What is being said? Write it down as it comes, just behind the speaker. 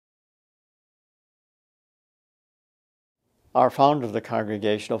Our founder of the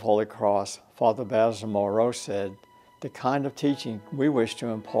Congregation of Holy Cross, Father Basil Moreau, said, "The kind of teaching we wish to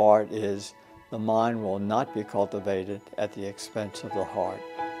impart is the mind will not be cultivated at the expense of the heart."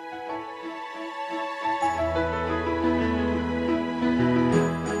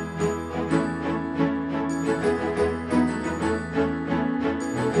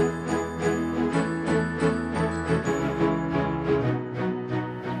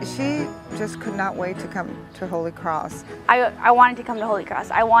 She just could not wait to come to Holy Cross. I wanted to come to Holy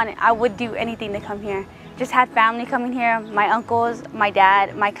Cross. I would do anything to come here. Just had family coming here. My uncles, my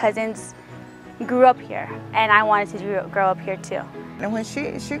dad, my cousins grew up here, and I wanted to grow up here too. And when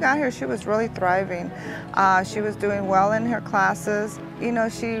she got here, she was really thriving. She was doing well in her classes. You know,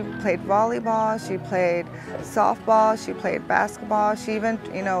 she played volleyball, she played softball, she played basketball. She even,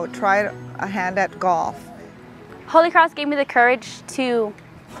 you know, tried a hand at golf. Holy Cross gave me the courage to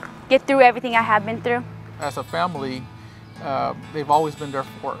get through everything I have been through. As a family, they've always been there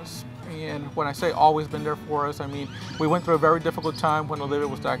for us. And when I say always been there for us, I mean, we went through a very difficult time when Olivia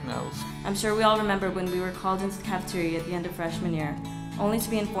was diagnosed. I'm sure we all remember when we were called into the cafeteria at the end of freshman year, only to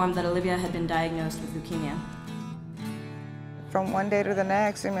be informed that Olivia had been diagnosed with leukemia. From one day to the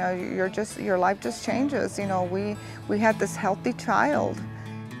next, you know, your life just changes. You know, we had this healthy child.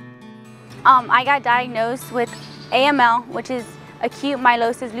 I got diagnosed with AML, which is acute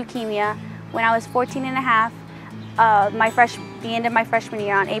myeloid leukemia, when I was 14 and a half, the end of my freshman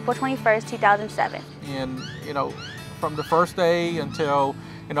year on April 21st, 2007. And, you know, from the first day until,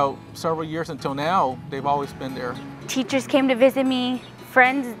 you know, several years until now, they've always been there. Teachers came to visit me,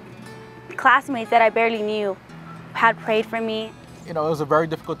 friends, classmates that I barely knew had prayed for me. You know, it was a very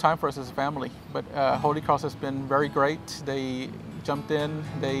difficult time for us as a family, but Holy Cross has been very great. They jumped in.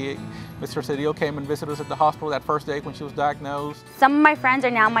 Mr. Cedillo came and visited us at the hospital that first day when she was diagnosed. Some of my friends are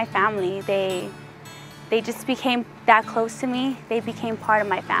now my family. They just became that close to me. They became part of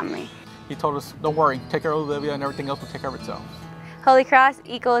my family. He told us, don't worry, take care of Olivia and everything else will take care of itself. Holy Cross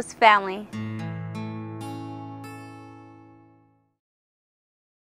equals family.